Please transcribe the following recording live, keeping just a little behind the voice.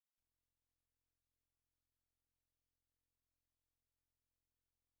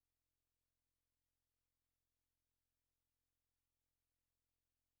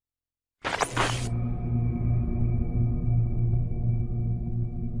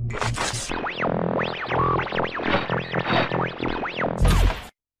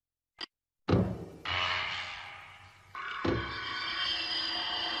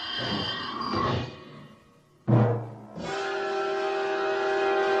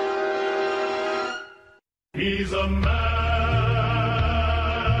He's a man,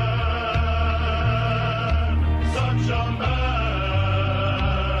 such a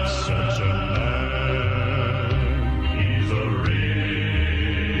man, such a man. He's a real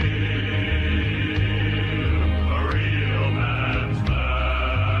man's man.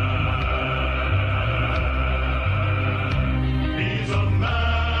 He's a man,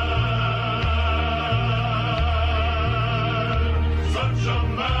 such a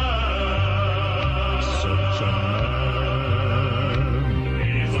man. Such a man.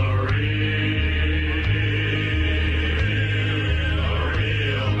 He's a real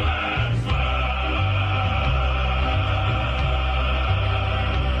man's man.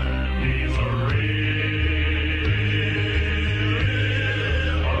 He's a real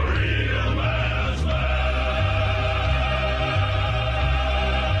man's man.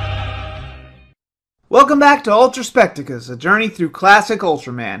 Welcome back to ULTRASPECTICUS, a journey through classic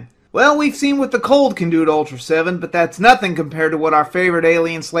Ultraman. Well, we've seen what the cold can do to UltraSeven, but that's nothing compared to what our favorite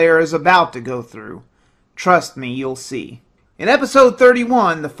alien slayer is about to go through. Trust me, you'll see. In episode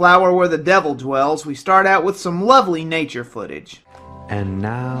 31, The Flower Where the Devil Dwells, we start out with some lovely nature footage. And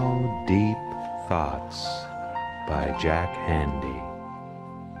now, Deep Thoughts by Jack Handy.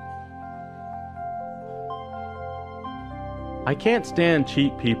 I can't stand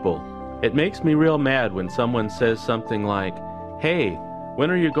cheap people. It makes me real mad when someone says something like, "Hey, when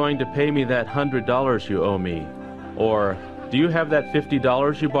are you going to pay me that $100 you owe me?" Or, "Do you have that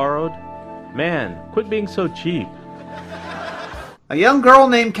 $50 you borrowed?" Man, quit being so cheap. A young girl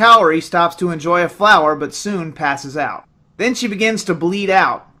named Kaori stops to enjoy a flower but soon passes out. Then she begins to bleed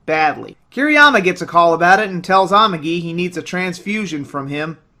out, badly. Kiriyama gets a call about it and tells Amagi he needs a transfusion from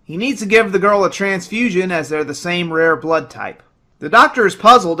him. He needs to give the girl a transfusion as they're the same rare blood type. The doctor is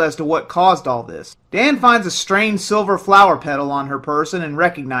puzzled as to what caused all this. Dan finds a strange silver flower petal on her person and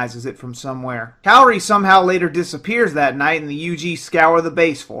recognizes it from somewhere. Kaori somehow later disappears that night and the UG scour the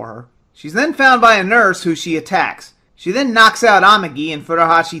base for her. She's then found by a nurse who she attacks. She then knocks out Amagi and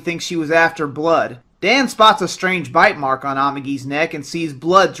Furuhashi thinks she was after blood. Dan spots a strange bite mark on Amagi's neck and sees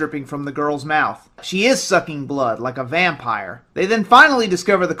blood dripping from the girl's mouth. She is sucking blood, like a vampire. They then finally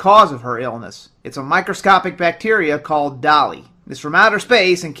discover the cause of her illness. It's a microscopic bacteria called Dali. It's from outer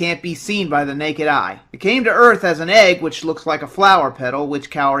space and can't be seen by the naked eye. It came to Earth as an egg which looks like a flower petal, which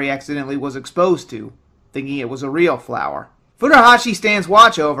Kaori accidentally was exposed to, thinking it was a real flower. Furuhashi stands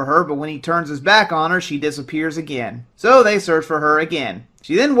watch over her, but when he turns his back on her, she disappears again. So they search for her again.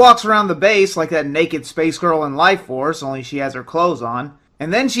 She then walks around the base like that naked space girl in Life Force, only she has her clothes on,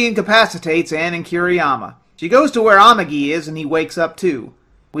 and then she incapacitates Ann and Kiriyama. She goes to where Amagi is and he wakes up too.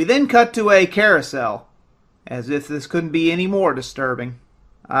 We then cut to a carousel. As if this couldn't be any more disturbing.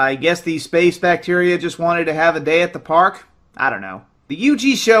 I guess these space bacteria just wanted to have a day at the park? I don't know. The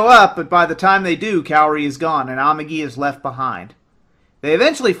UG show up, but by the time they do, Kaori is gone and Amagi is left behind. They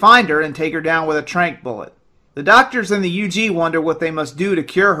eventually find her and take her down with a tranq bullet. The doctors and the UG wonder what they must do to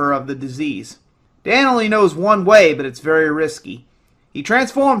cure her of the disease. Dan only knows one way, but it's very risky. He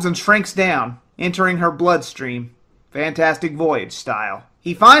transforms and shrinks down, entering her bloodstream. Fantastic Voyage style.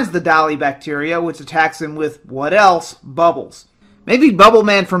 He finds the Dali bacteria, which attacks him with, what else? Bubbles. Maybe Bubble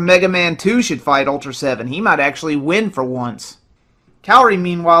Man from Mega Man 2 should fight UltraSeven. He might actually win for once. Kaori,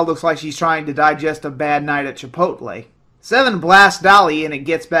 meanwhile, looks like she's trying to digest a bad night at Chipotle. Seven blasts Dali and it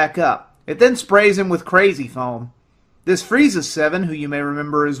gets back up. It then sprays him with crazy foam. This freezes Seven, who you may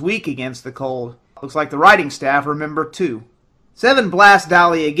remember is weak against the cold. Looks like the writing staff remember too. Seven blasts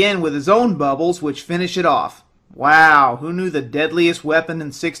Dali again with his own bubbles, which finish it off. Wow, who knew the deadliest weapon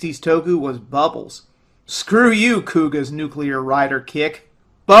in 60s Toku was bubbles? Screw you, Kuga's nuclear rider kick.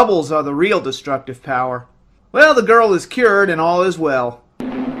 Bubbles are the real destructive power. Well, the girl is cured and all is well.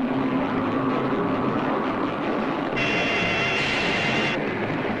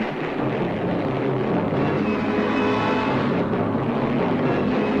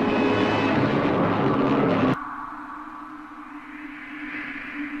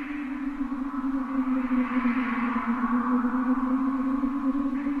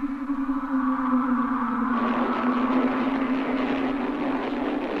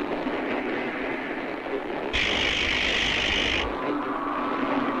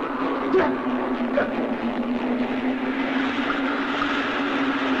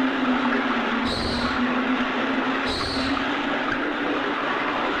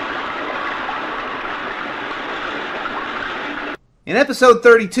 In episode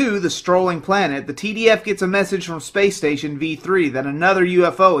 32, The Strolling Planet, the TDF gets a message from Space Station V3 that another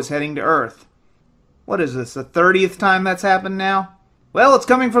UFO is heading to Earth. What is this, the 30th time that's happened now? Well, it's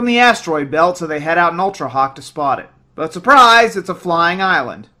coming from the asteroid belt, so they head out in Ultrahawk to spot it. But surprise, it's a flying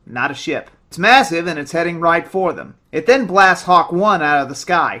island, not a ship. It's massive, and it's heading right for them. It then blasts Hawk 1 out of the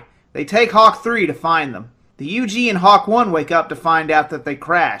sky. They take Hawk 3 to find them. The UG and Hawk 1 wake up to find out that they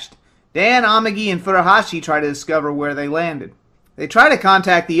crashed. Dan, Amagi, and Furuhashi try to discover where they landed. They try to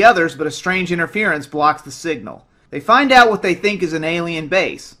contact the others, but a strange interference blocks the signal. They find out what they think is an alien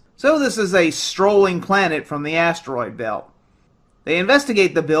base. So this is a strolling planet from the asteroid belt. They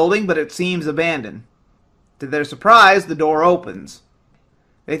investigate the building, but it seems abandoned. To their surprise, the door opens.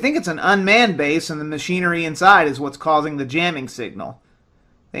 They think it's an unmanned base, and the machinery inside is what's causing the jamming signal.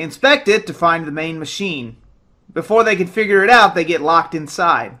 They inspect it to find the main machine. Before they can figure it out, they get locked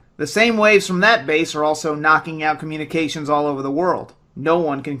inside. The same waves from that base are also knocking out communications all over the world. No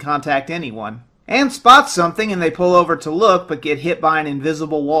one can contact anyone. Anne spots something and they pull over to look, but get hit by an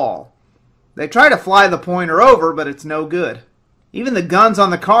invisible wall. They try to fly the pointer over, but it's no good. Even the guns on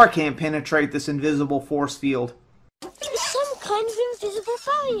the car can't penetrate this invisible force field. It's some kind of invisible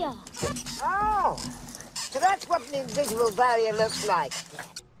barrier. Oh, so that's what an invisible barrier looks like.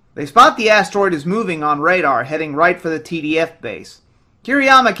 They spot the asteroid is moving on radar, heading right for the TDF base.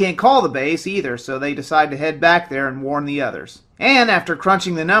 Kiriyama can't call the base either, so they decide to head back there and warn the others. Anne, after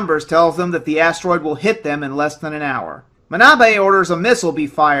crunching the numbers, tells them that the asteroid will hit them in less than an hour. Manabe orders a missile be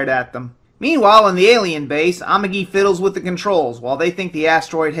fired at them. Meanwhile, in the alien base, Amagi fiddles with the controls, while they think the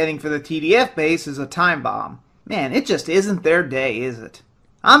asteroid heading for the TDF base is a time bomb. Man, it just isn't their day, is it?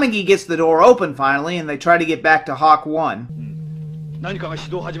 Amagi gets the door open finally, and they try to get back to Hawk 1. 何かが始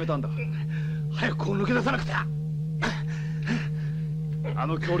動を始めたんだ。早くこう抜け出さなくて。あ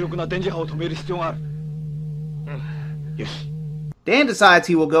の強力な電磁波を止める必要がある。よし。Dan decides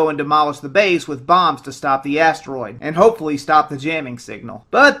he will go and demolish the base with bombs to stop the asteroid, and hopefully stop the jamming signal.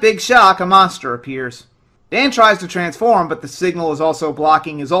 But, big shock, a monster appears. Dan tries to transform, but the signal is also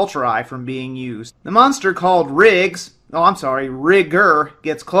blocking his Ultra Eye from being used. The monster called Rigger,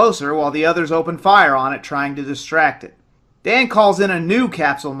 gets closer while the others open fire on it, trying to distract it. Dan calls in a new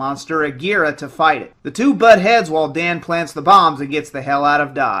capsule monster, Agira, to fight it. The two butt heads while Dan plants the bombs and gets the hell out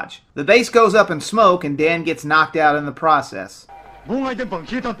of Dodge. The base goes up in smoke, and Dan gets knocked out in the process. 妨害電波が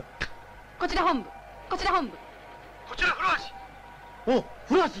消えたんだ。こちら本部。こちら本部。こちら古橋。お、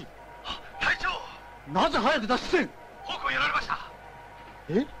古橋。隊長。なぜ早く脱出せん。ホークをやられました。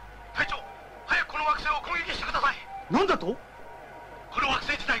え？隊長、早くこの惑星を攻撃してください。なんだと？この惑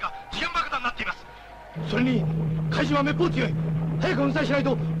星自体が時限爆弾になっています。それに海上はめっぽう強い。早く運載しない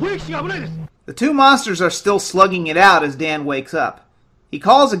と貿易士が危ないです。The two monsters are still slugging it out as Dan wakes up. He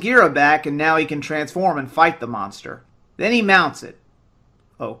calls Agira back, and now he can transform and fight the monster. Then he mounts it.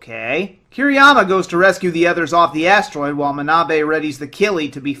 Okay. Kiriyama goes to rescue the others off the asteroid while Manabe readies the Killy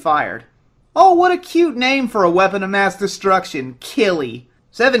to be fired. Oh, what a cute name for a weapon of mass destruction, Killy.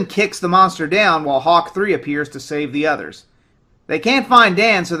 Seven kicks the monster down while Hawk 3 appears to save the others. They can't find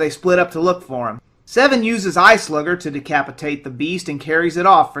Dan, so they split up to look for him. Seven uses Eye Slugger to decapitate the beast and carries it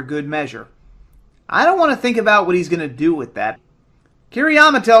off for good measure. I don't want to think about what he's going to do with that.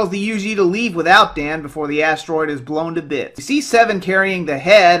 Kiriyama tells the UG to leave without Dan before the asteroid is blown to bits. You see Seven carrying the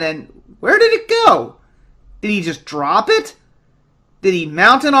head, and where did it go? Did he just drop it? Did he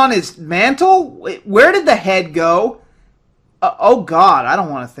mount it on his mantle? Where did the head go? Oh God, I don't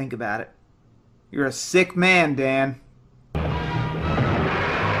want to think about it. You're a sick man, Dan.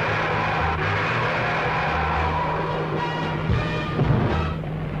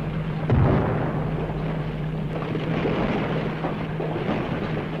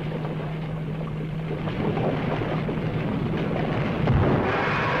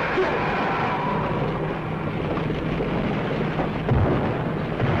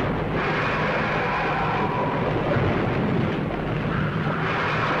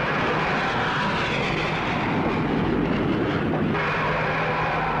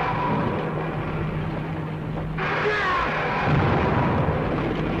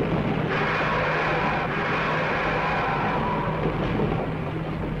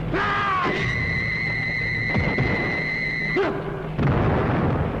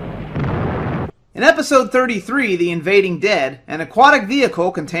 In episode 33, The Invading Dead, an aquatic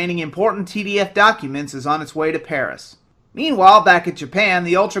vehicle containing important TDF documents is on its way to Paris. Meanwhile, back at Japan,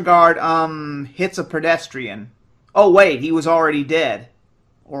 the Ultra Guard, hits a pedestrian. Oh wait, he was already dead.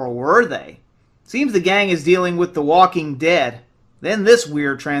 Or were they? Seems the gang is dealing with the Walking Dead. Then this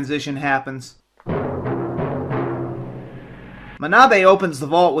weird transition happens. Manabe opens the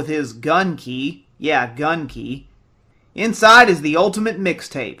vault with his gun key. Yeah, gun key. Inside is the ultimate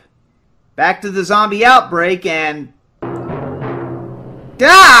mixtape. Back to the zombie outbreak and...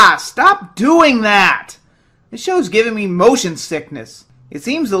 Stop doing that! This show's giving me motion sickness. It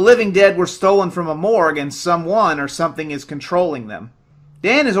seems the living dead were stolen from a morgue and someone or something is controlling them.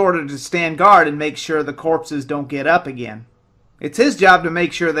 Dan is ordered to stand guard and make sure the corpses don't get up again. It's his job to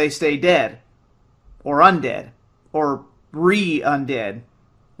make sure they stay dead. Or undead. Or re-undead.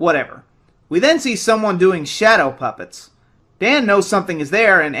 Whatever. We then see someone doing shadow puppets. Dan knows something is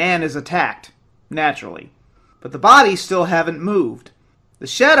there and Anne is attacked. Naturally. But the bodies still haven't moved. The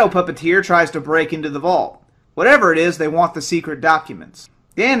shadow puppeteer tries to break into the vault. Whatever it is, they want the secret documents.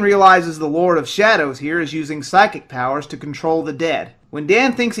 Dan realizes the Lord of Shadows here is using psychic powers to control the dead. When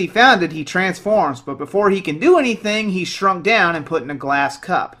Dan thinks he found it, he transforms, but before he can do anything, he's shrunk down and put in a glass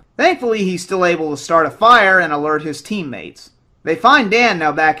cup. Thankfully, he's still able to start a fire and alert his teammates. They find Dan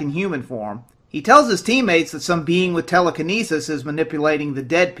now back in human form. He tells his teammates that some being with telekinesis is manipulating the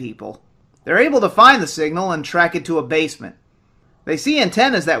dead people. They're able to find the signal and track it to a basement. They see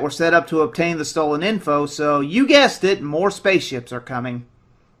antennas that were set up to obtain the stolen info, so you guessed it, more spaceships are coming.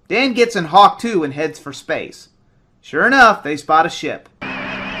 Dan gets in Hawk 2 and heads for space. Sure enough, they spot a ship.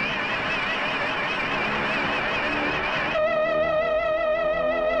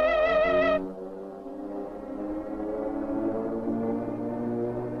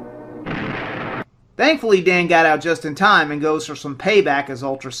 Thankfully, Dan got out just in time and goes for some payback as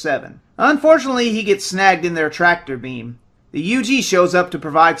UltraSeven. Unfortunately, he gets snagged in their tractor beam. The UG shows up to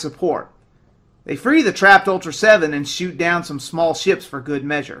provide support. They free the trapped UltraSeven and shoot down some small ships for good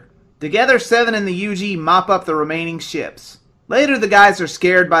measure. Together, Seven and the UG mop up the remaining ships. Later, the guys are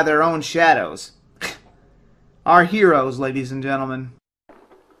scared by their own shadows. Our heroes, ladies and gentlemen.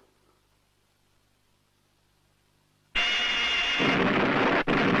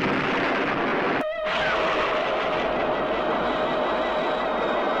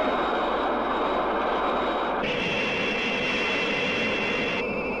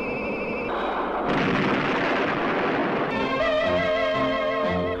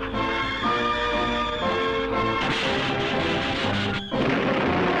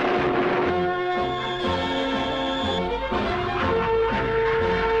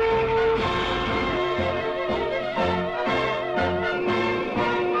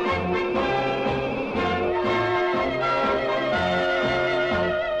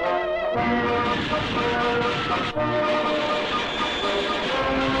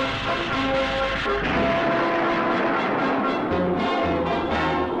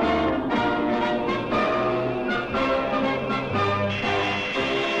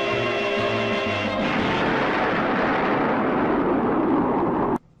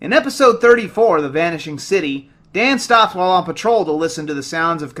 In episode 34, The Vanishing City, Dan stops while on patrol to listen to the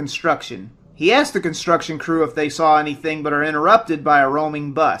sounds of construction. He asks the construction crew if they saw anything but are interrupted by a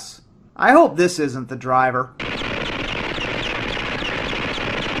roaming bus. I hope this isn't the driver.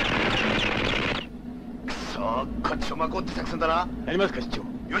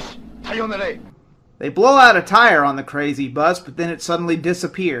 They blow out a tire on the crazy bus, but then it suddenly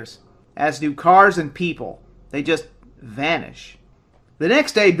disappears. As do cars and people. They just vanish. The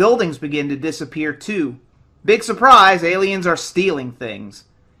next day, buildings begin to disappear too. Big surprise, aliens are stealing things.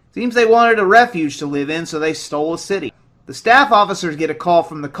 Seems they wanted a refuge to live in, so they stole a city. The staff officers get a call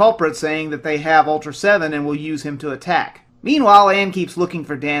from the culprit saying that they have UltraSeven and will use him to attack. Meanwhile, Anne keeps looking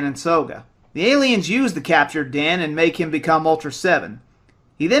for Dan and Soga. The aliens use the captured Dan and make him become UltraSeven.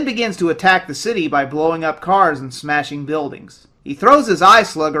 He then begins to attack the city by blowing up cars and smashing buildings. He throws his eye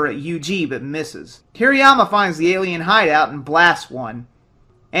slugger at UG but misses. Kiriyama finds the alien hideout and blasts one.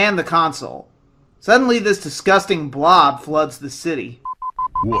 And the console. Suddenly this disgusting blob floods the city.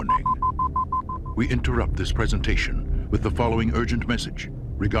 Warning. We interrupt this presentation with the following urgent message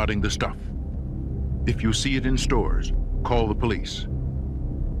regarding the stuff. If you see it in stores, call the police.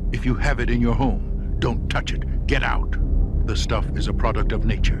 If you have it in your home, don't touch it. Get out. The stuff is a product of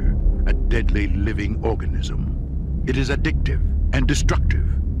nature, a deadly living organism. It is addictive and destructive.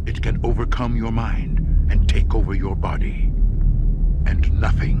 It can overcome your mind and take over your body. And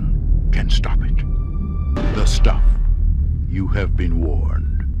nothing can stop it. The stuff. You have been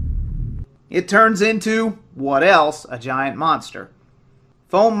warned. It turns into, what else, a giant monster.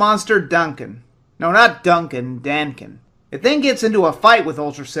 Foam monster Duncan. No, not Duncan, Dankin. It then gets into a fight with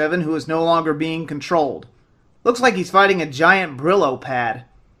UltraSeven, who is no longer being controlled. Looks like he's fighting a giant Brillo pad.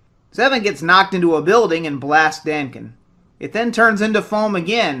 Seven gets knocked into a building and blasts Dankin. It then turns into foam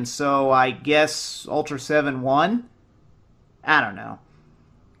again, so I guess UltraSeven won? I don't know.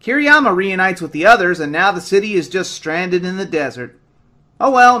 Kiriyama reunites with the others, and now the city is just stranded in the desert. Oh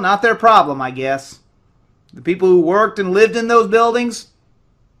well, not their problem, I guess. The people who worked and lived in those buildings?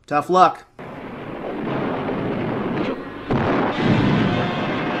 Tough luck.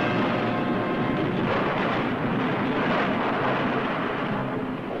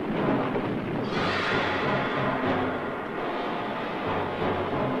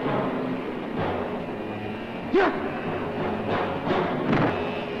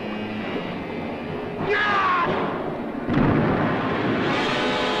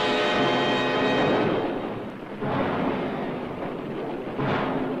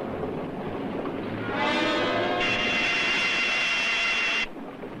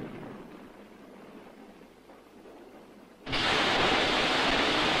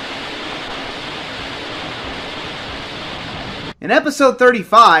 In episode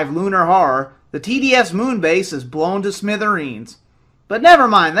 35, Lunar Horror, the TDF's moon base is blown to smithereens. But never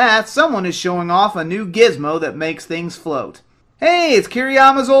mind that, someone is showing off a new gizmo that makes things float. Hey, it's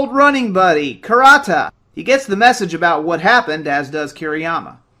Kiriyama's old running buddy, Kurata. He gets the message about what happened, as does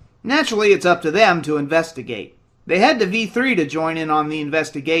Kiriyama. Naturally, it's up to them to investigate. They head to V3 to join in on the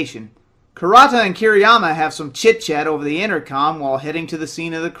investigation. Kurata and Kiriyama have some chit-chat over the intercom while heading to the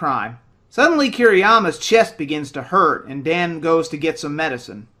scene of the crime. Suddenly, Kiriyama's chest begins to hurt, and Dan goes to get some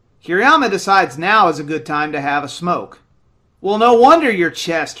medicine. Kiriyama decides now is a good time to have a smoke. Well, no wonder your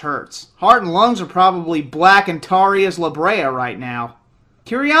chest hurts. Heart and lungs are probably black and tarry as La Brea right now.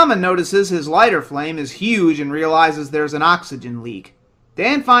 Kiriyama notices his lighter flame is huge and realizes there's an oxygen leak.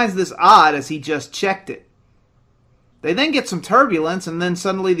 Dan finds this odd as he just checked it. They then get some turbulence, and then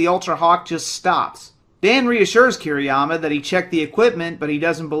suddenly the Ultra Hawk just stops. Dan reassures Kiriyama that he checked the equipment, but he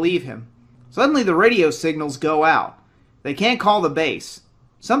doesn't believe him. Suddenly the radio signals go out. They can't call the base.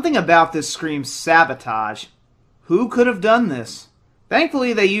 Something about this screams sabotage. Who could have done this?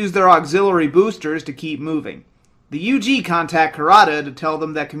 Thankfully they use their auxiliary boosters to keep moving. The UG contact Kurata to tell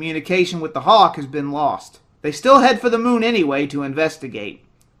them that communication with the Hawk has been lost. They still head for the moon anyway to investigate.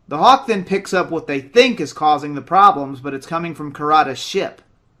 The Hawk then picks up what they think is causing the problems, but it's coming from Kurata's ship.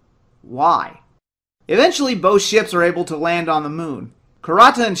 Why? Eventually both ships are able to land on the moon.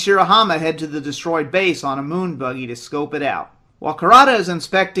 Kurata and Shirahama head to the destroyed base on a moon buggy to scope it out. While Kurata is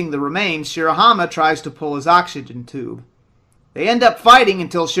inspecting the remains, Shirahama tries to pull his oxygen tube. They end up fighting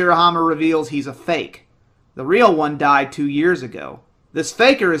until Shirahama reveals he's a fake. The real one died 2 years ago. This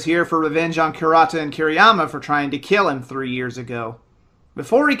faker is here for revenge on Kurata and Kiriyama for trying to kill him 3 years ago.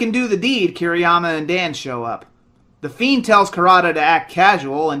 Before he can do the deed, Kiriyama and Dan show up. The fiend tells Kurata to act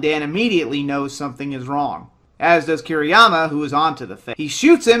casual, and Dan immediately knows something is wrong. As does Kiriyama, who is onto the fake. He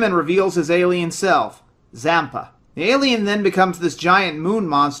shoots him and reveals his alien self, Zampa. The alien then becomes this giant moon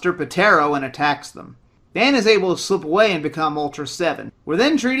monster, Patero, and attacks them. Dan is able to slip away and become UltraSeven. We're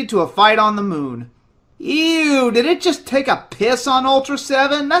then treated to a fight on the moon. Ew, did it just take a piss on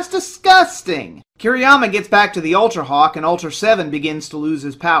UltraSeven? That's disgusting! Kiriyama gets back to the Ultra Hawk and UltraSeven begins to lose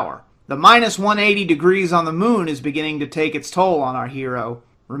his power. The minus 180 degrees on the moon is beginning to take its toll on our hero.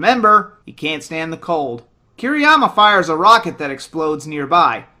 Remember, he can't stand the cold. Kiriyama fires a rocket that explodes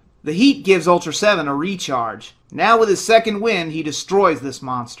nearby. The heat gives UltraSeven a recharge. Now with his second wind, he destroys this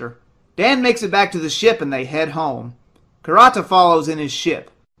monster. Dan makes it back to the ship and they head home. Kurata follows in his ship.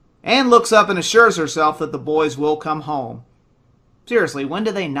 Anne looks up and assures herself that the boys will come home. Seriously, when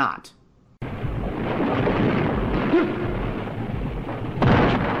do they not?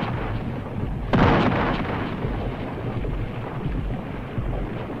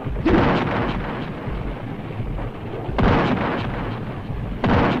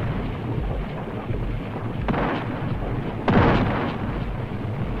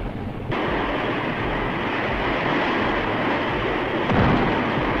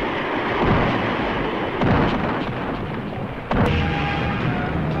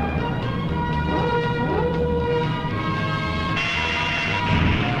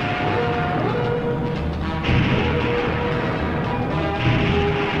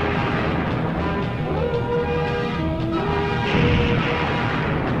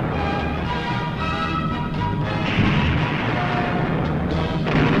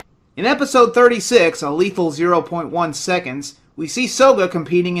 In episode 36, a lethal 0.1 seconds, we see Soga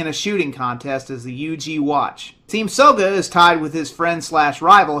competing in a shooting contest as the UG watch. It seems Soga is tied with his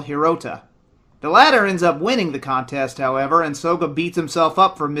friend/rival Hirota. The latter ends up winning the contest, however, and Soga beats himself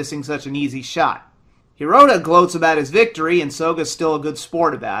up for missing such an easy shot. Hirota gloats about his victory, and Soga's still a good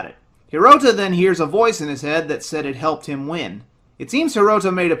sport about it. Hirota then hears a voice in his head that said it helped him win. It seems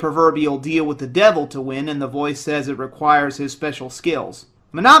Hirota made a proverbial deal with the devil to win, and the voice says it requires his special skills.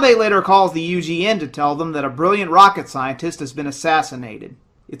 Manabe later calls the UG in to tell them that a brilliant rocket scientist has been assassinated.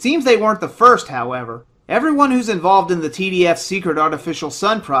 It seems they weren't the first, however. Everyone who's involved in the TDF's secret artificial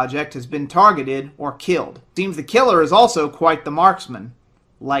sun project has been targeted or killed. Seems the killer is also quite the marksman.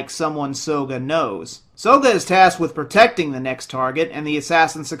 Like someone Soga knows. Soga is tasked with protecting the next target, and the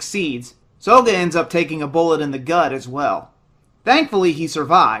assassin succeeds. Soga ends up taking a bullet in the gut as well. Thankfully, he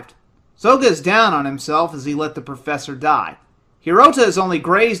survived. Soga is down on himself as he let the professor die. Hirota is only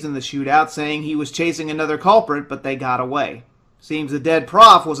grazed in the shootout, saying he was chasing another culprit, but they got away. Seems the dead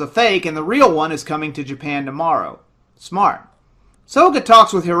prof was a fake, and the real one is coming to Japan tomorrow. Smart. Soga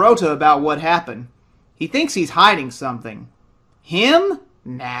talks with Hirota about what happened. He thinks he's hiding something. Him?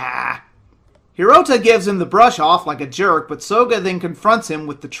 Nah. Hirota gives him the brush off like a jerk, but Soga then confronts him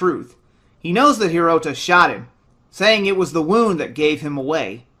with the truth. He knows that Hirota shot him, saying it was the wound that gave him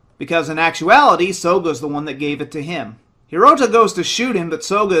away, because in actuality, Soga's the one that gave it to him. Hirota goes to shoot him, but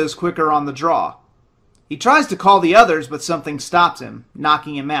Soga is quicker on the draw. He tries to call the others, but something stops him,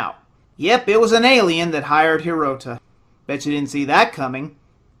 knocking him out. Yep, it was an alien that hired Hirota. Bet you didn't see that coming.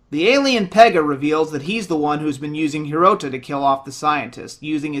 The alien Pega reveals that he's the one who's been using Hirota to kill off the scientist,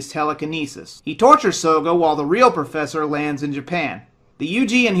 using his telekinesis. He tortures Soga while the real professor lands in Japan. The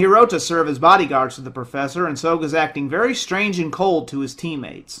Yuji and Hirota serve as bodyguards to the professor, and Soga's acting very strange and cold to his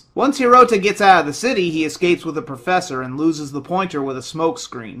teammates. Once Hirota gets out of the city, he escapes with the professor and loses the pointer with a smoke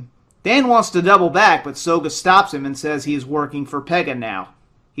screen. Dan wants to double back, but Soga stops him and says he is working for Pega now.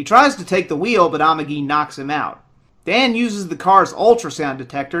 He tries to take the wheel, but Amagi knocks him out. Dan uses the car's ultrasound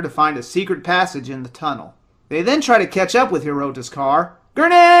detector to find a secret passage in the tunnel. They then try to catch up with Hirota's car.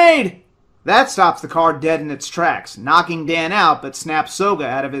 Grenade! That stops the car dead in its tracks, knocking Dan out but snaps Soga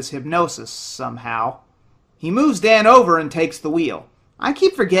out of his hypnosis somehow. He moves Dan over and takes the wheel. I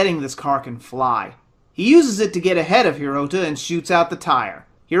keep forgetting this car can fly. He uses it to get ahead of Hirota and shoots out the tire.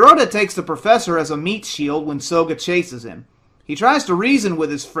 Hirota takes the professor as a meat shield when Soga chases him. He tries to reason with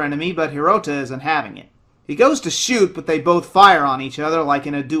his frenemy, but Hirota isn't having it. He goes to shoot, but they both fire on each other like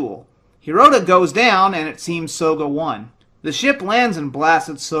in a duel. Hirota goes down, and it seems Soga won. The ship lands and blasts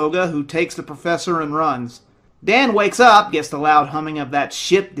at Soga, who takes the professor and runs. Dan wakes up, gets the loud humming of that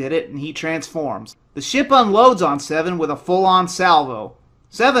ship did it, and he transforms. The ship unloads on Seven with a full-on salvo.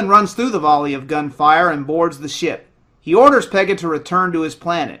 Seven runs through the volley of gunfire and boards the ship. He orders Pega to return to his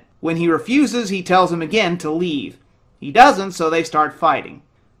planet. When he refuses, he tells him again to leave. He doesn't, so they start fighting.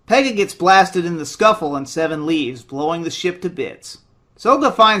 Pega gets blasted in the scuffle and Seven leaves, blowing the ship to bits.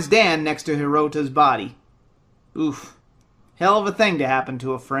 Soga finds Dan next to Hirota's body. Oof. Hell of a thing to happen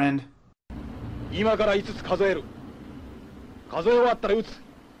to a friend. 今から5つ数える。数え終わったら撃つ。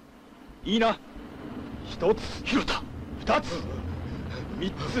いいな。1つ、広田。2つ、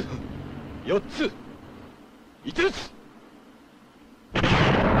3つ、4つ、5つ。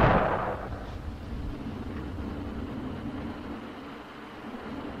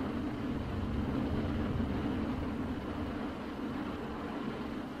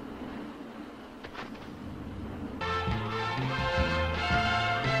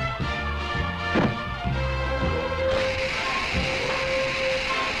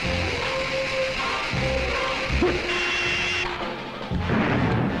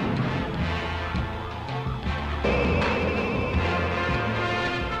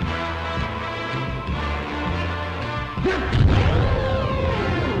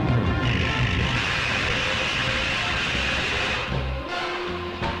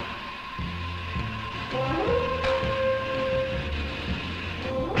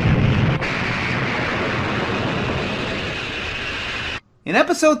In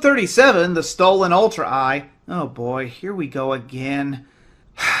episode 37, The Stolen Ultra Eye... Oh boy, here we go again.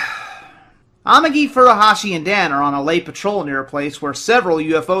 Amagi, Furuhashi, and Dan are on a late patrol near a place where several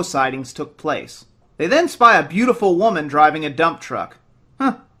UFO sightings took place. They then spy a beautiful woman driving a dump truck.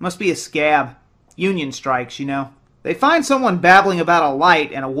 Must be a scab. Union strikes, you know. They find someone babbling about a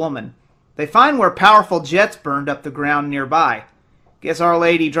light and a woman. They find where powerful jets burned up the ground nearby. Guess our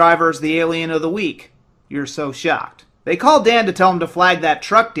lady driver's the alien of the week. You're so shocked. They call Dan to tell him to flag that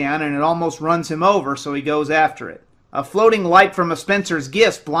truck down, and it almost runs him over, so he goes after it. A floating light from a Spencer's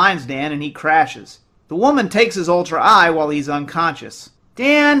Gifts blinds Dan, and he crashes. The woman takes his Ultra Eye while he's unconscious.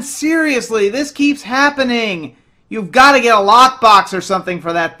 Dan, seriously, this keeps happening! You've got to get a lockbox or something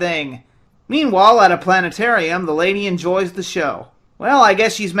for that thing. Meanwhile, at a planetarium, the lady enjoys the show. Well, I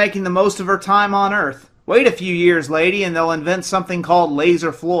guess she's making the most of her time on Earth. Wait a few years, lady, and they'll invent something called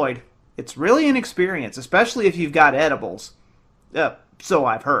Laser Floyd. It's really an experience, especially if you've got edibles. So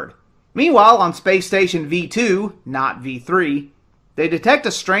I've heard. Meanwhile, on Space Station V2, not V3, they detect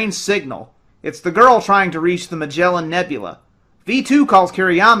a strange signal. It's the girl trying to reach the Magellan Nebula. V2 calls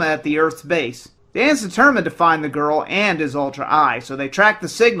Kiriyama at the Earth's base. Dan's determined to find the girl and his Ultra Eye, so they track the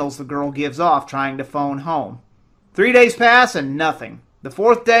signals the girl gives off trying to phone home. 3 days pass and nothing. The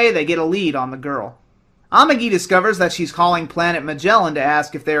 4th day, they get a lead on the girl. Amagi discovers that she's calling Planet Magellan to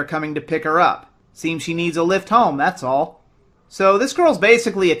ask if they are coming to pick her up. Seems she needs a lift home, that's all. So this girl's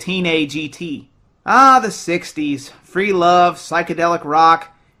basically a teenage ET. Ah, the 60s. Free love, psychedelic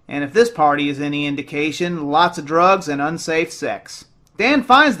rock, and if this party is any indication, lots of drugs and unsafe sex. Dan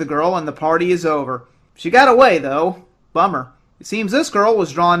finds the girl and the party is over. She got away, though. Bummer. It seems this girl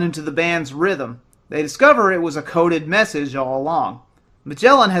was drawn into the band's rhythm. They discover it was a coded message all along.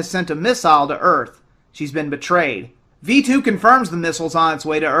 Magellan has sent a missile to Earth. She's been betrayed. V2 confirms the missile's on its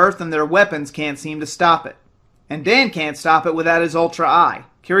way to Earth and their weapons can't seem to stop it. And Dan can't stop it without his Ultra Eye.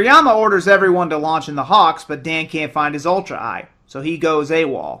 Kiriyama orders everyone to launch in the Hawks, but Dan can't find his Ultra Eye, so he goes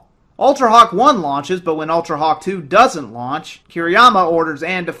AWOL. Ultra Hawk 1 launches, but when Ultra Hawk 2 doesn't launch, Kiriyama orders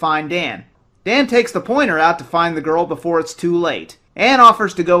Ann to find Dan. Dan takes the pointer out to find the girl before it's too late. Ann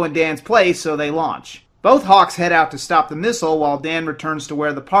offers to go in Dan's place, so they launch. Both Hawks head out to stop the missile while Dan returns to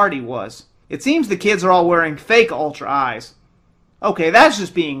where the party was. It seems the kids are all wearing fake Ultra Eyes. Okay, that's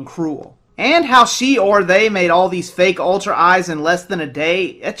just being cruel. And how she or they made all these fake Ultra Eyes in less than a day,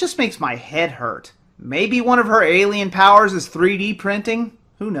 it just makes my head hurt. Maybe one of her alien powers is 3D printing?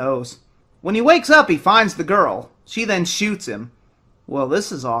 Who knows? When he wakes up, he finds the girl. She then shoots him. Well,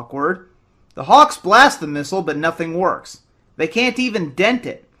 this is awkward. The Hawks blast the missile, but nothing works. They can't even dent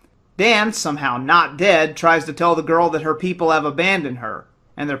it. Dan, somehow not dead, tries to tell the girl that her people have abandoned her,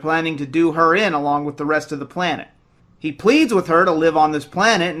 and they're planning to do her in along with the rest of the planet. He pleads with her to live on this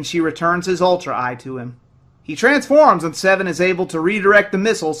planet, and she returns his Ultra Eye to him. He transforms, and Seven is able to redirect the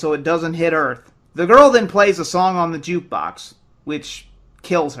missile so it doesn't hit Earth. The girl then plays a song on the jukebox, which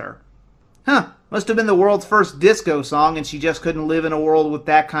kills her. Must have been the world's first disco song, and she just couldn't live in a world with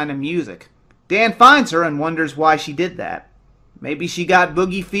that kind of music. Dan finds her and wonders why she did that. Maybe she got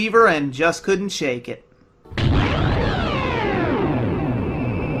boogie fever and just couldn't shake it.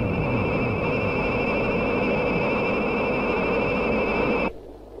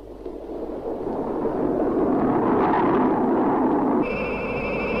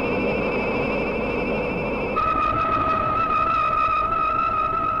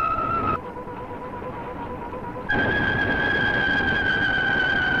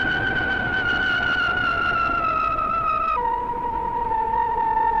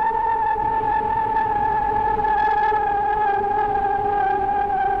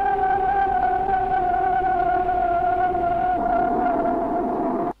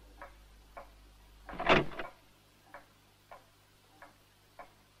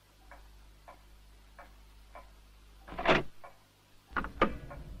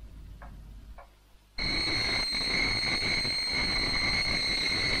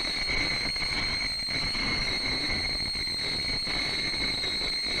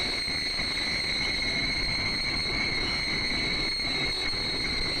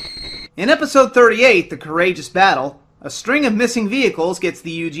 In episode 38, The Courageous Battle, a string of missing vehicles gets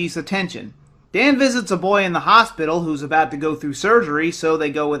the UG's attention. Dan visits a boy in the hospital who's about to go through surgery, so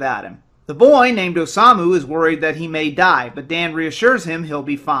they go without him. The boy, named Osamu, is worried that he may die, but Dan reassures him he'll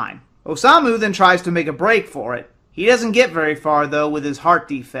be fine. Osamu then tries to make a break for it. He doesn't get very far, though, with his heart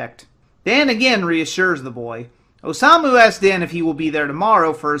defect. Dan again reassures the boy. Osamu asks Dan if he will be there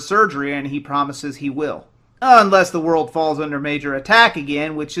tomorrow for his surgery, and he promises he will. Unless the world falls under major attack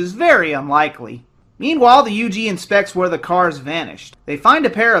again, which is very unlikely. Meanwhile, the UG inspects where the cars vanished. They find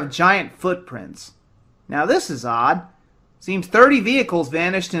a pair of giant footprints. Now this is odd. Seems 30 vehicles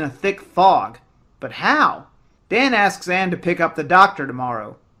vanished in a thick fog. But how? Dan asks Ann to pick up the doctor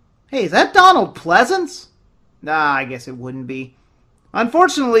tomorrow. Hey, is that Donald Pleasance? Nah, I guess it wouldn't be.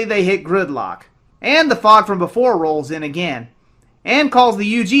 Unfortunately, they hit gridlock. And the fog from before rolls in again. Ann calls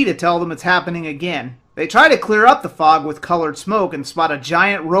the UG to tell them it's happening again. They try to clear up the fog with colored smoke and spot a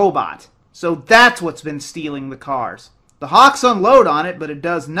giant robot. So that's what's been stealing the cars. The Hawks unload on it, but it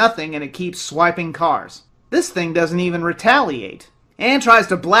does nothing and it keeps swiping cars. This thing doesn't even retaliate. Ann tries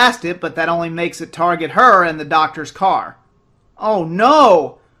to blast it, but that only makes it target her and the doctor's car. Oh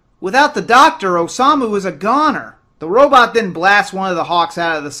no! Without the doctor, Osamu is a goner. The robot then blasts one of the Hawks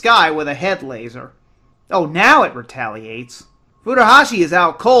out of the sky with a head laser. Oh, now it retaliates. Furuhashi is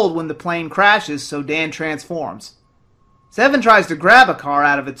out cold when the plane crashes, so Dan transforms. Seven tries to grab a car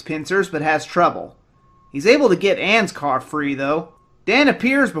out of its pincers, but has trouble. He's able to get Ann's car free, though. Dan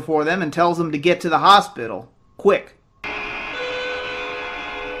appears before them and tells them to get to the hospital. Quick.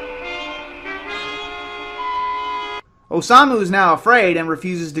 Osamu is now afraid and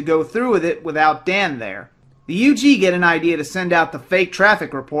refuses to go through with it without Dan there. The UG get an idea to send out the fake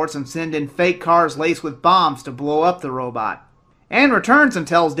traffic reports and send in fake cars laced with bombs to blow up the robot. Ann returns and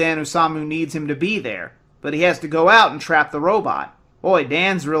tells Dan Osamu needs him to be there, but he has to go out and trap the robot. Boy,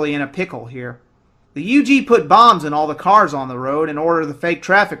 Dan's really in a pickle here. The UG put bombs in all the cars on the road and order the fake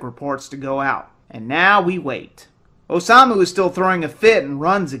traffic reports to go out. And now we wait. Osamu is still throwing a fit and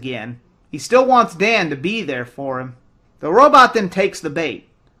runs again. He still wants Dan to be there for him. The robot then takes the bait.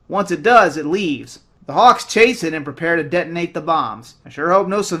 Once it does, it leaves. The Hawks chase it and prepare to detonate the bombs. I sure hope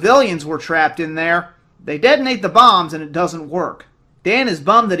no civilians were trapped in there. They detonate the bombs and it doesn't work. Dan is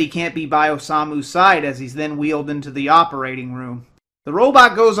bummed that he can't be by Osamu's side as he's then wheeled into the operating room. The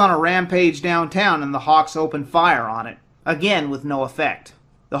robot goes on a rampage downtown and the Hawks open fire on it, again with no effect.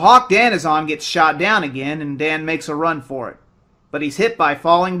 The Hawk Dan is on gets shot down again and Dan makes a run for it, but he's hit by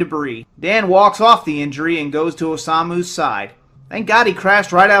falling debris. Dan walks off the injury and goes to Osamu's side. Thank God he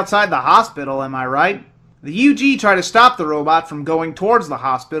crashed right outside the hospital, am I right? The UG try to stop the robot from going towards the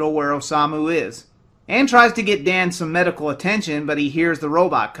hospital where Osamu is. Ann tries to get Dan some medical attention, but he hears the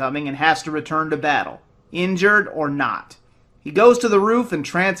robot coming and has to return to battle, injured or not. He goes to the roof and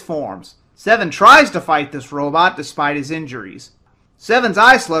transforms. Seven tries to fight this robot despite his injuries. Seven's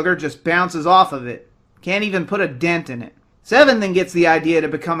eye slugger just bounces off of it. Can't even put a dent in it. Seven then gets the idea to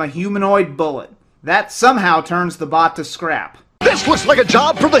become a humanoid bullet. That somehow turns the bot to scrap. This looks like a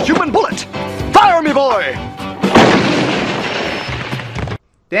job for the human bullet! Fire me, boy!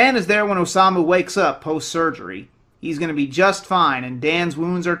 Dan is there when Osamu wakes up post-surgery. He's going to be just fine, and Dan's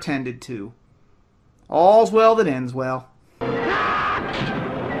wounds are tended to. All's well that ends well.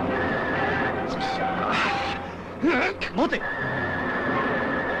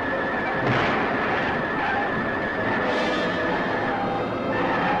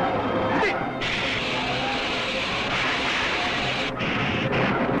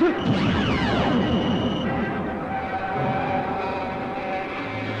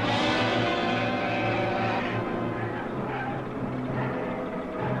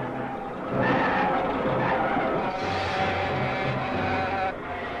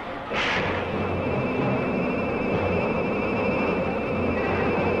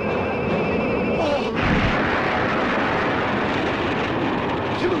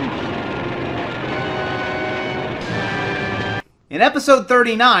 In episode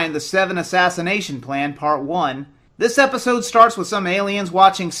 39, The Seven Assassination Plan, Part 1, this episode starts with some aliens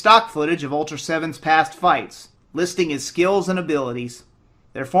watching stock footage of UltraSeven's past fights, listing his skills and abilities.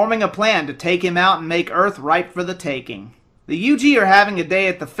 They're forming a plan to take him out and make Earth ripe for the taking. The UG are having a day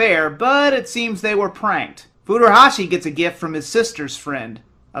at the fair, but it seems they were pranked. Furuhashi gets a gift from his sister's friend,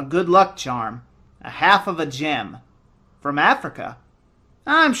 a good luck charm, a half of a gem. From Africa.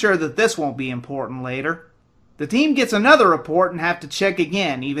 I'm sure that this won't be important later. The team gets another report and have to check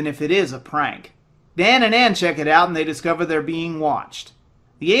again, even if it is a prank. Dan and Ann check it out and they discover they're being watched.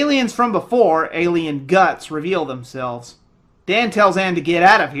 The aliens from before, alien Guts, reveal themselves. Dan tells Ann to get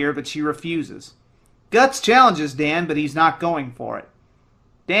out of here, but she refuses. Guts challenges Dan, but he's not going for it.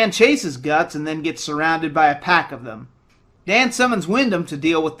 Dan chases Guts and then gets surrounded by a pack of them. Dan summons Wyndham to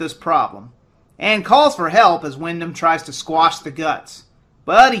deal with this problem. Ann calls for help as Wyndham tries to squash the Guts,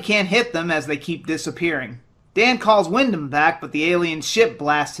 but he can't hit them as they keep disappearing. Dan calls Wyndham back, but the alien ship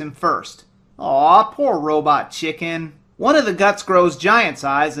blasts him first. Aw, poor robot chicken. One of the Guts grows giant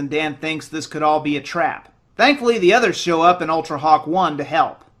size, and Dan thinks this could all be a trap. Thankfully, the others show up in Ultra Hawk 1 to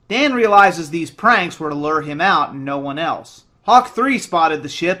help. Dan realizes these pranks were to lure him out and no one else. Hawk 3 spotted the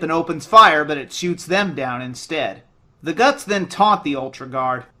ship and opens fire, but it shoots them down instead. The Guts then taunt the Ultra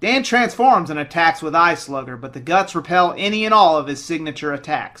Guard. Dan transforms and attacks with Eye Slugger, but the Guts repel any and all of his signature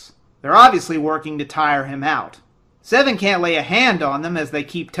attacks. They're obviously working to tire him out. Seven can't lay a hand on them as they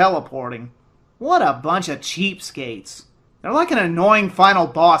keep teleporting. What a bunch of cheapskates. They're like an annoying final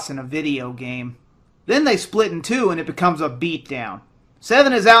boss in a video game. Then they split in two and it becomes a beatdown.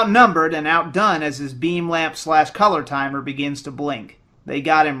 Seven is outnumbered and outdone as his beam lamp / color timer begins to blink. They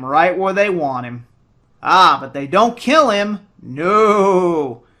got him right where they want him. Ah, but they don't kill him.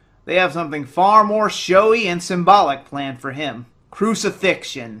 No. They have something far more showy and symbolic planned for him.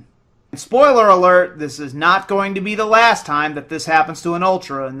 Crucifixion. Spoiler alert, this is not going to be the last time that this happens to an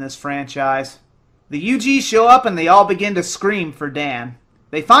Ultra in this franchise. The UG show up and they all begin to scream for Dan.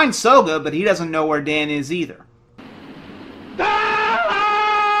 They find Soga, but he doesn't know where Dan is either.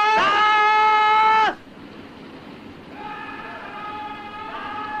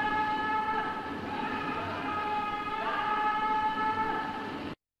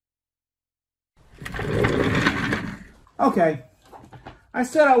 Okay. I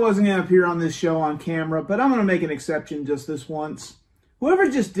said I wasn't going to appear on this show on camera, but I'm going to make an exception just this once. Whoever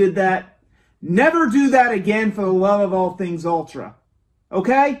just did that, Never do that again for the love of all things Ultra.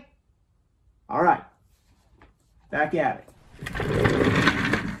 Okay? Alright. Back at it.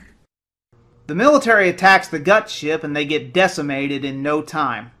 The military attacks the Gut ship and they get decimated in no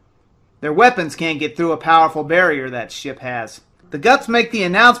time. Their weapons can't get through a powerful barrier that ship has. The Guts make the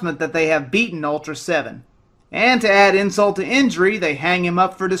announcement that they have beaten UltraSeven. And to add insult to injury, they hang him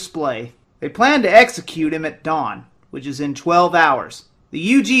up for display. They plan to execute him at dawn, which is in 12 hours.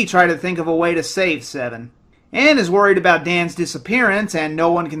 The UG try to think of a way to save Seven. Ann is worried about Dan's disappearance, and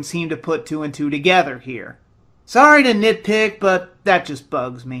no one can seem to put two and two together here. Sorry to nitpick, but that just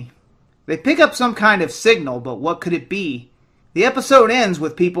bugs me. They pick up some kind of signal, but what could it be? The episode ends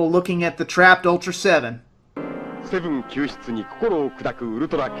with people looking at the trapped UltraSeven. セブン救出に心を砕くウル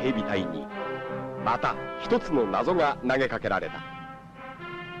トラ警備隊にまた一つの謎が投げかけられた。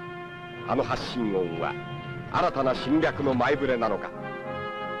あの発信音は新たな侵略の前触れなのか。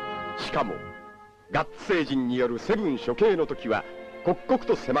しかもガッツ星人によるセブン処刑の時は刻々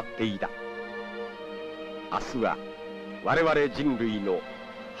と迫っていた。明日は我々人類の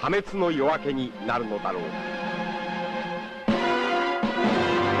破滅の夜明けになるのだろう。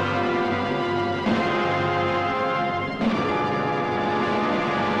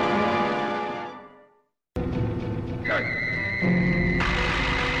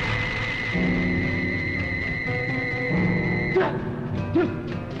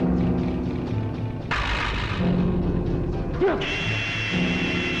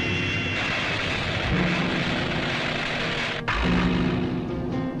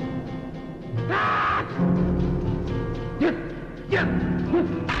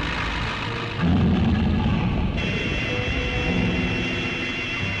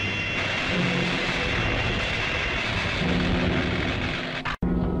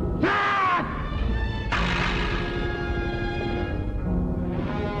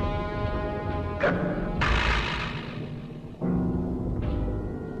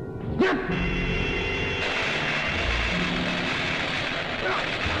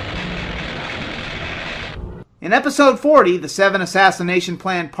In episode 40, the Seven Assassination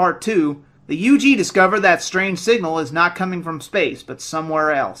Plan Part 2, the UG discover that strange signal is not coming from space, but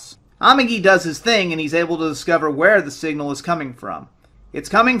somewhere else. Amagi does his thing and he's able to discover where the signal is coming from. It's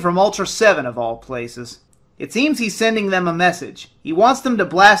coming from UltraSeven of all places. It seems he's sending them a message. He wants them to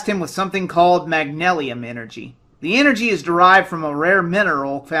blast him with something called magnesium energy. The energy is derived from a rare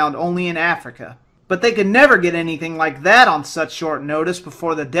mineral found only in Africa. But they could never get anything like that on such short notice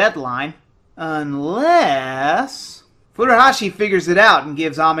before the deadline. Unless... Furuhashi figures it out and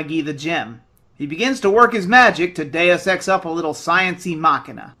gives Amagi the gem. He begins to work his magic to Deus Ex up a little science-y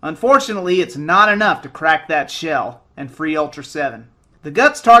machina. Unfortunately, it's not enough to crack that shell and free UltraSeven. The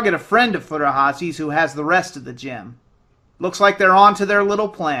Guts target a friend of Furuhashi's who has the rest of the gem. Looks like they're on to their little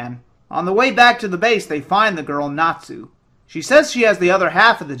plan. On the way back to the base, they find the girl Natsu. She says she has the other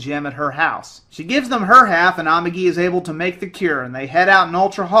half of the gem at her house. She gives them her half and Amagi is able to make the cure and they head out in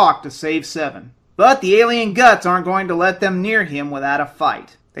Ultra Hawk to save Seven. But the alien Guts aren't going to let them near him without a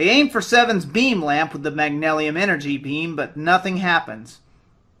fight. They aim for Seven's beam lamp with the magnesium energy beam, but nothing happens.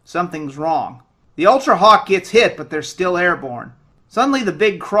 Something's wrong. The Ultra Hawk gets hit, but they're still airborne. Suddenly the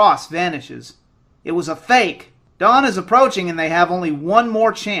big cross vanishes. It was a fake. Dawn is approaching and they have only one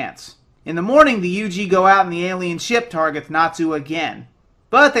more chance. In the morning, the UG go out and the alien ship targets Natsu again.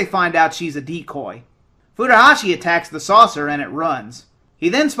 But they find out she's a decoy. Furuhashi attacks the saucer and it runs. He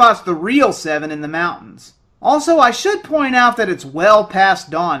then spots the real Seven in the mountains. Also, I should point out that it's well past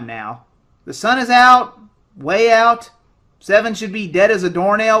dawn now. The sun is out, way out. Seven should be dead as a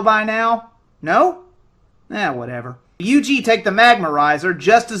doornail by now. No? Whatever. The UG take the Magmarizer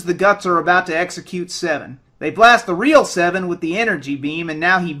just as the Guts are about to execute Seven. They blast the real Seven with the energy beam and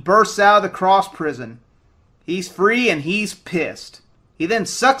now he bursts out of the cross prison. He's free and he's pissed. He then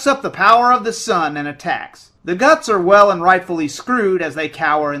sucks up the power of the sun and attacks. The Guts are well and rightfully screwed as they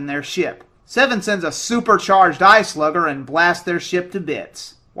cower in their ship. Seven sends a supercharged eye slugger and blasts their ship to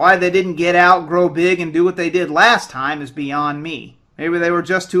bits. Why they didn't get out, grow big, and do what they did last time is beyond me. Maybe they were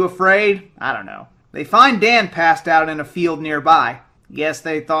just too afraid? I don't know. They find Dan passed out in a field nearby. Guess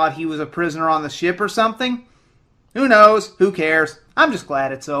they thought he was a prisoner on the ship or something? Who knows? Who cares? I'm just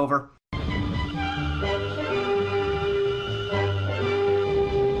glad it's over.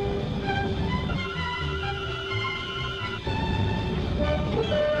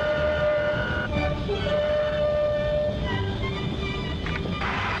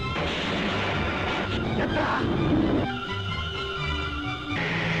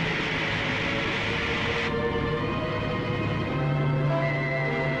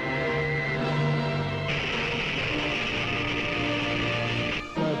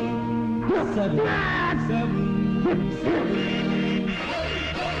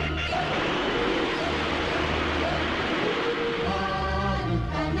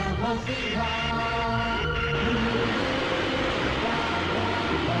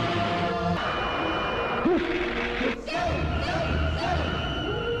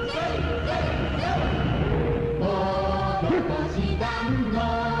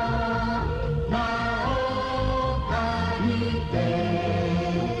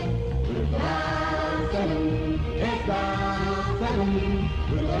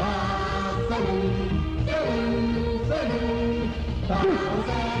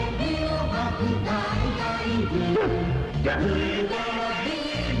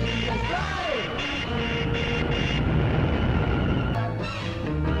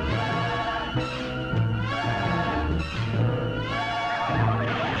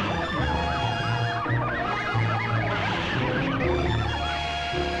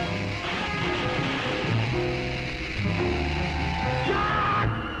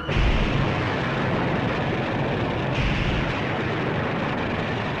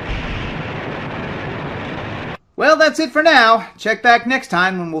 Well, that's it for now. Check back next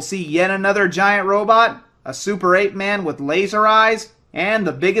time when we'll see yet another giant robot, a super ape man with laser eyes, and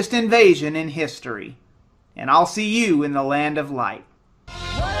the biggest invasion in history. And I'll see you in the land of light. What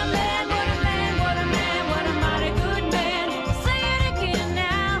a man, what a man, what a man, what a mighty good man. Say it again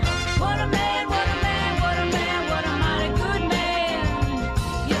now. What a man, what a man, what a man, what a mighty good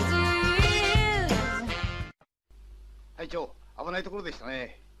man. Yes, he is. 隊長、危ないところでした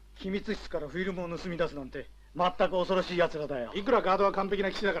ね。秘密室からフィルムを盗み出すなんて全く恐ろしい奴らだよ。いくらガードは完璧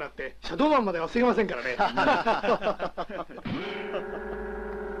な騎士だからってシャドーマンまでは防げませんからね。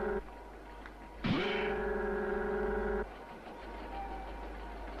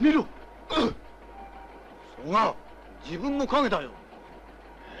見ろ。そうが自分の影だよ。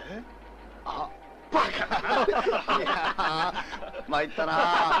え？あ、バカだな。いや参った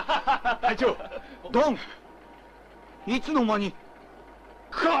な。隊長、ドン。いつの間に。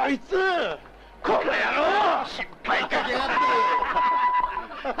こいつ。この野郎！心配かけやがっ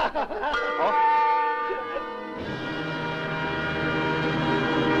て！